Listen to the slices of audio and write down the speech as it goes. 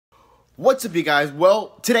What's up, you guys?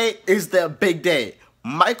 Well, today is the big day.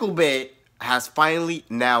 Michael Bay has finally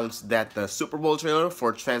announced that the Super Bowl trailer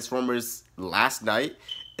for Transformers last night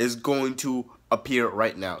is going to appear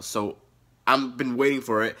right now. So I've been waiting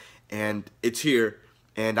for it, and it's here,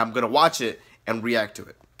 and I'm gonna watch it and react to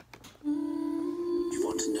it. You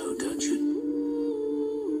want to know, don't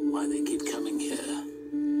you? Why they keep coming here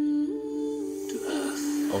to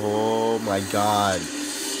Earth. Oh my god.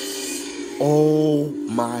 Oh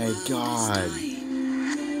my god. Do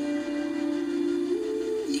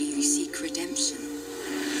you seek redemption?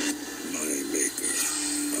 My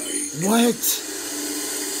maker. What?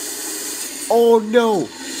 Oh no.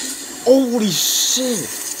 Holy shit.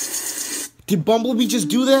 Did Bumblebee just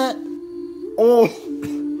do that? Oh.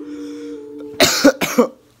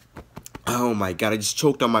 Oh my god, I just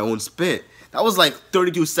choked on my own spit. That was like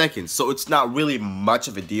 32 seconds, so it's not really much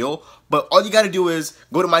of a deal. But all you gotta do is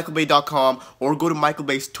go to michaelbay.com or go to Michael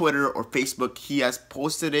Bay's Twitter or Facebook. He has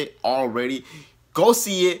posted it already. Go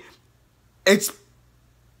see it. It's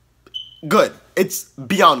good. It's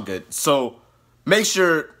beyond good. So make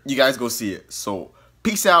sure you guys go see it. So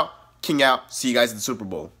peace out, king out. See you guys in the Super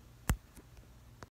Bowl.